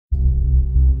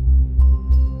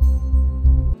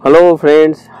Hello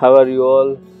friends, how are you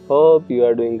all? Hope you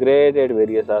are doing great at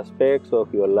various aspects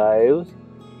of your lives.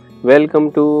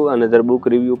 Welcome to another book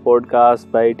review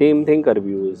podcast by Team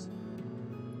ThinkerViews.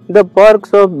 The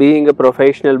perks of being a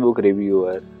professional book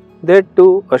reviewer, that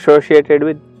too associated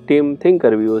with Team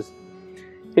ThinkerViews,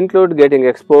 include getting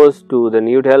exposed to the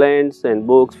new talents and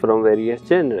books from various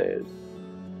genres.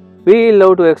 We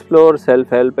love to explore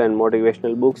self-help and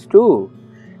motivational books too.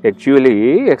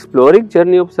 Actually, exploring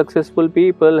journey of successful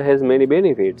people has many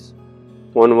benefits.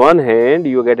 On one hand,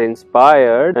 you get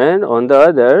inspired, and on the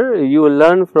other, you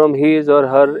learn from his or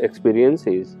her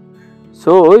experiences.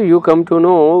 So, you come to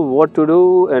know what to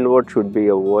do and what should be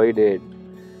avoided.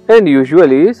 And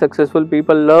usually, successful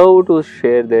people love to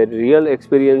share their real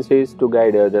experiences to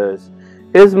guide others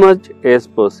as much as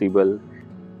possible.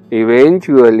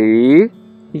 Eventually,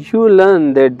 you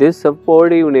learn that this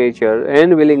supportive nature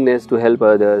and willingness to help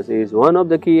others is one of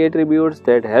the key attributes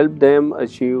that help them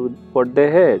achieve what they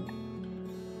had.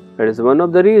 That is one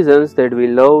of the reasons that we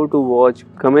love to watch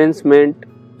commencement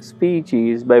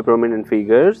speeches by prominent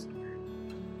figures.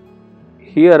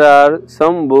 Here are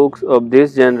some books of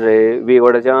this genre we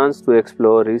got a chance to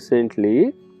explore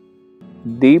recently.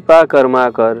 Deepa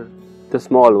Karmakar, The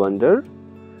Small Wonder,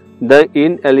 The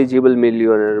Ineligible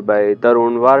Millionaire by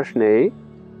Tarun Varshney,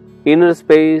 Inner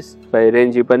Space by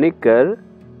Renji Panikkar,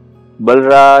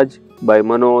 Balraj by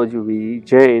Manoj V.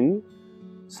 Jain,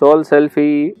 Soul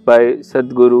Selfie by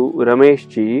Sadhguru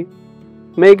Rameshji,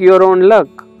 Make Your Own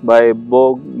Luck by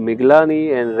Bog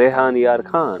Miglani and Rehan Yar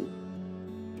Khan.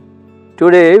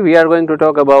 Today we are going to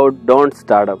talk about Don't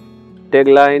Start Up.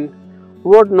 Tagline,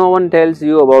 What No One Tells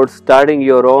You About Starting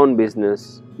Your Own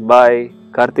Business by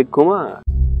Karthik Kumar.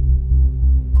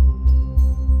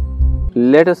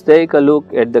 Let us take a look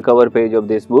at the cover page of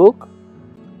this book.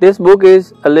 This book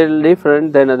is a little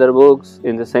different than other books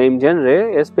in the same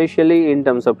genre, especially in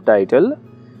terms of title.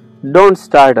 Don't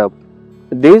start up.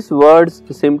 These words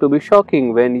seem to be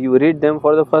shocking when you read them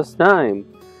for the first time,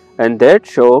 and that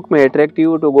shock may attract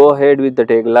you to go ahead with the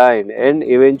tagline and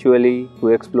eventually to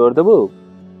explore the book.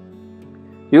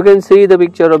 You can see the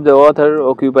picture of the author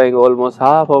occupying almost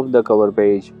half of the cover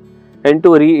page, and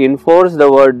to reinforce the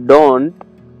word don't,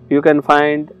 you can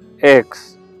find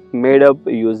X made up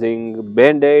using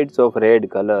band-aids of red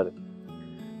color.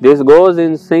 This goes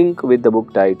in sync with the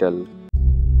book title.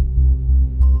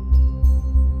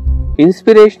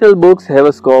 Inspirational books have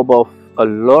a scope of a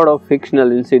lot of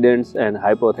fictional incidents and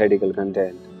hypothetical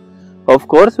content. Of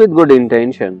course with good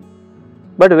intention.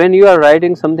 But when you are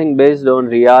writing something based on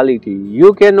reality,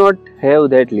 you cannot have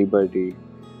that liberty.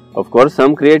 Of course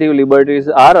some creative liberties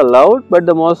are allowed, but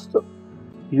the most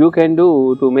you can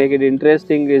do to make it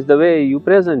interesting is the way you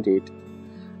present it.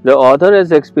 The author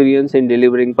has experience in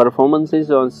delivering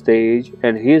performances on stage,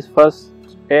 and his first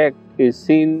act is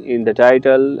seen in the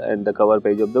title and the cover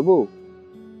page of the book.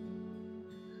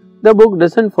 The book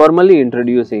doesn't formally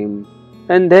introduce him,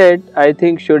 and that I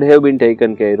think should have been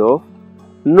taken care of.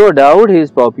 No doubt he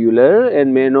is popular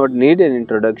and may not need an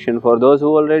introduction for those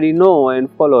who already know and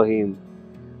follow him.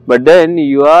 But then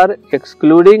you are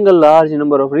excluding a large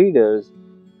number of readers.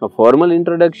 A formal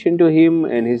introduction to him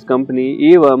and his company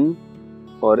Evam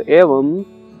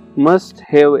must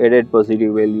have added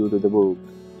positive value to the book.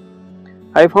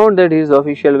 I found that his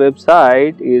official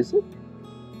website is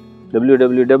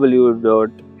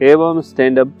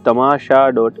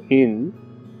www.evamstanduptamasha.in.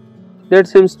 That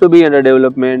seems to be under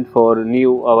development for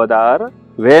new avatar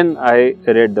when I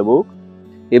read the book.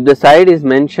 If the site is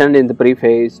mentioned in the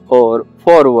preface or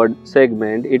forward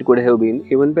segment, it could have been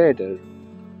even better.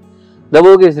 The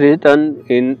book is written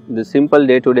in the simple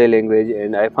day-to-day language,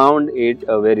 and I found it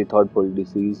a very thoughtful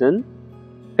decision.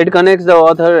 It connects the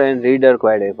author and reader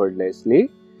quite effortlessly.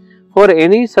 For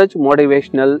any such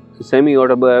motivational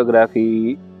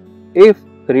semi-autobiography, if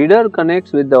reader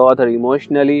connects with the author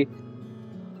emotionally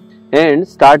and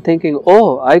start thinking,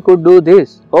 oh, I could do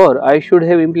this, or I should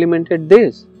have implemented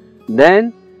this,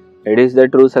 then it is the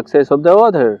true success of the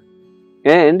author.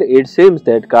 And it seems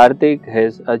that Karthik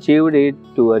has achieved it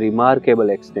to a remarkable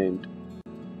extent.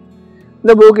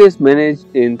 The book is managed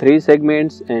in 3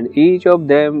 segments, and each of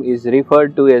them is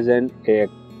referred to as an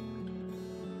act.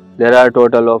 There are a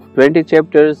total of 20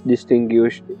 chapters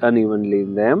distinguished unevenly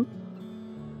in them.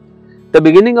 The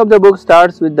beginning of the book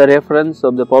starts with the reference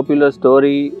of the popular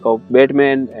story of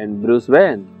Batman and Bruce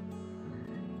Wayne.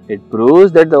 It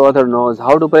proves that the author knows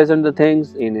how to present the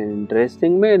things in an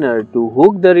interesting manner to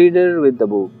hook the reader with the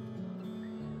book.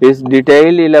 His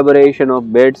detailed elaboration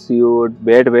of bat suit,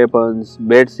 bat weapons,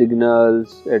 bat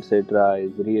signals, etc.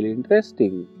 is really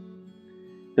interesting.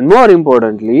 And more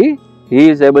importantly, He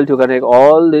is able to connect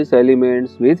all these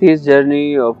elements with his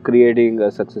journey of creating a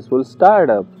successful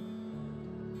startup.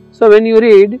 So when you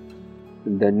read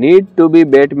The Need to Be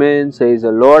Batman says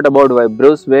a lot about why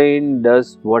Bruce Wayne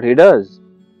does what he does.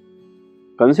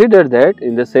 Consider that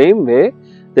in the same way,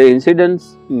 the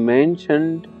incidents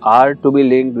mentioned are to be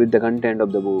linked with the content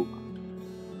of the book.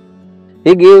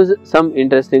 He gives some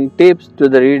interesting tips to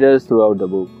the readers throughout the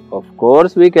book. Of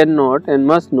course, we cannot and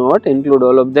must not include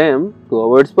all of them to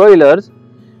avoid spoilers.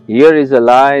 Here is a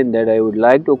line that I would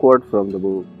like to quote from the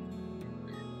book.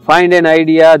 Find an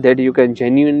idea that you can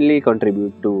genuinely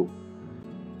contribute to.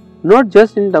 Not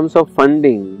just in terms of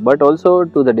funding, but also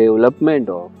to the development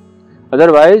of.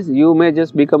 Otherwise, you may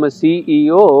just become a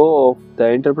CEO of the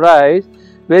enterprise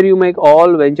where you make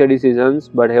all venture decisions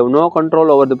but have no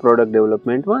control over the product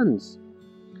development ones.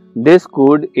 This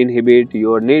could inhibit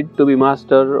your need to be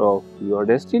master of your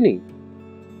destiny.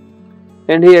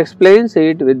 And he explains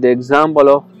it with the example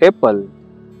of Apple.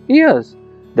 Yes,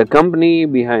 the company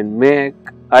behind Mac,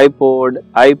 iPod,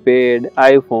 iPad,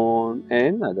 iPhone,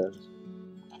 and others.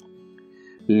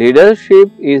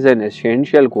 Leadership is an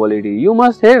essential quality you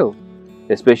must have,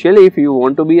 especially if you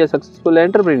want to be a successful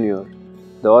entrepreneur.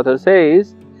 The author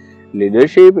says,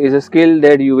 leadership is a skill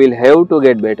that you will have to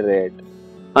get better at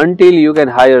until you can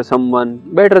hire someone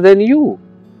better than you.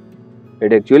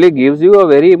 It actually gives you a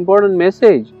very important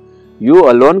message. You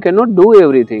alone cannot do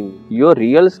everything. Your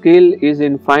real skill is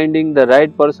in finding the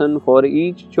right person for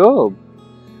each job.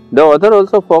 The author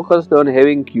also focused on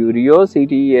having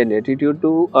curiosity and attitude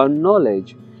to earn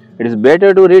knowledge. It is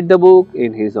better to read the book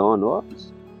in his own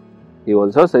words. He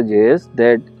also suggests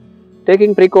that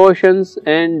taking precautions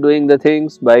and doing the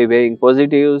things by weighing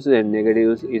positives and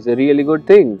negatives is a really good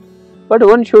thing, but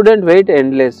one shouldn't wait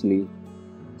endlessly.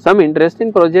 Some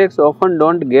interesting projects often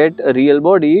don't get a real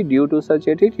body due to such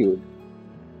attitude.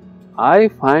 I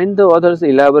find the author's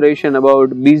elaboration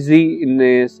about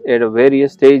busyness at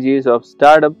various stages of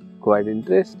startup quite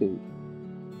interesting.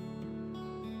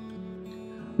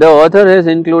 The author has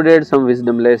included some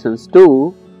wisdom lessons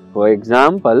too. For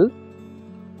example,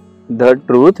 the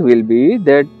truth will be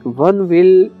that one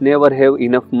will never have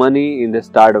enough money in the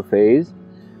startup phase,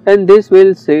 and this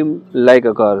will seem like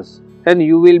a curse, and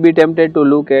you will be tempted to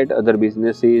look at other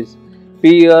businesses,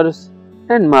 peers,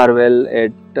 and marvel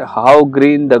at how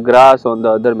green the grass on the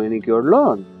other manicured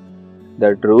lawn.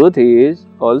 The truth is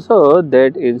also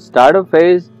that in startup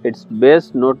phase, it's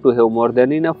best not to have more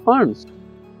than enough funds.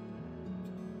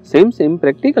 Seems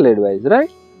impractical advice,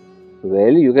 right?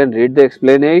 Well, you can read the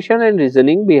explanation and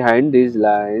reasoning behind these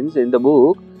lines in the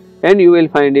book and you will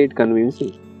find it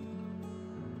convincing.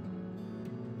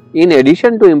 In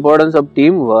addition to importance of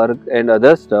teamwork and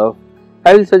other stuff,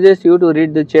 I will suggest you to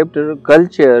read the chapter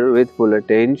Culture with full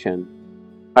attention.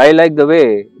 I like the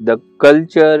way the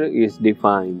culture is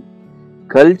defined.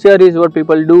 Culture is what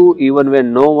people do even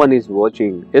when no one is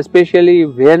watching, especially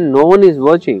when no one is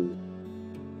watching.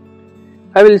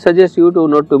 I will suggest you to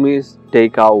not to miss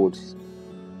Takeouts.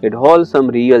 It holds some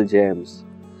real gems.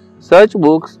 Such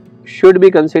books should be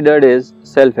considered as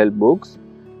self-help books,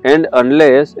 and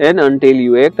unless and until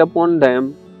you act upon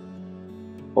them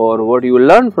or what you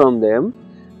learn from them,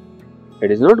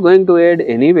 it is not going to add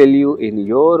any value in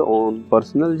your own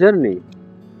personal journey.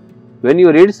 When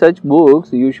you read such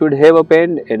books, you should have a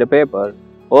pen and a paper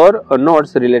or a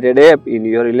notes related app in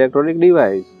your electronic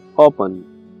device open.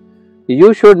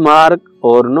 You should mark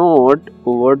or note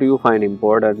what you find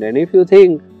important, and if you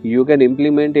think you can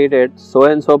implement it at so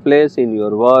and so place in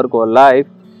your work or life,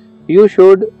 you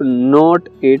should note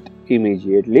it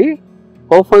immediately.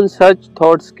 Often such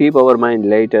thoughts keep our mind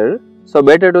later, so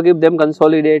better to keep them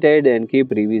consolidated and keep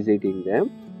revisiting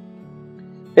them.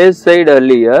 As said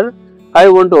earlier, I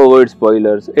want to avoid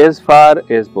spoilers as far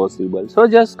as possible, so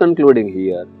just concluding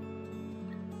here.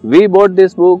 We bought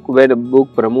this book when a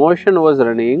book promotion was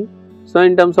running, so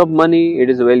in terms of money, it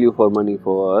is value for money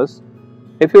for us.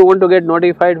 If you want to get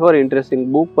notified for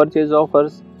interesting book purchase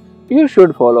offers, you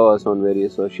should follow us on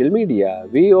various social media.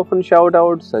 We often shout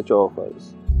out such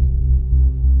offers.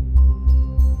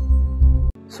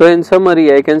 So in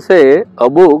summary, I can say a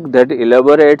book that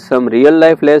elaborates some real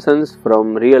life lessons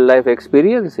from real life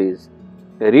experiences.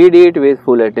 Read it with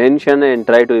full attention and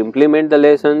try to implement the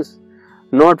lessons,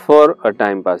 not for a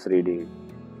time pass reading.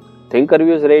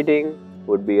 ThinkerViews rating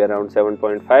would be around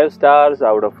 7.5 stars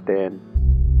out of 10.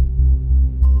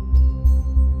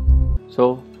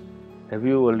 So, have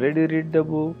you already read the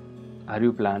book? Are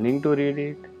you planning to read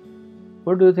it?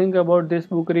 What do you think about this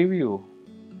book review?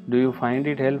 Do you find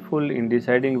it helpful in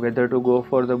deciding whether to go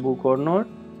for the book or not?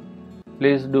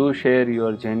 Please do share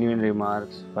your genuine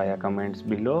remarks via comments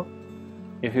below.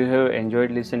 If you have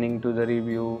enjoyed listening to the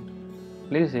review,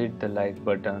 please hit the like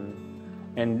button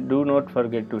and do not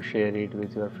forget to share it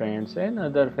with your friends and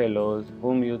other fellows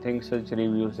whom you think such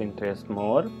reviews interest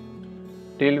more.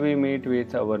 Till we meet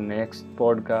with our next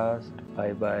podcast,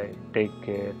 bye bye, take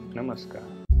care,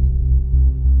 namaskar.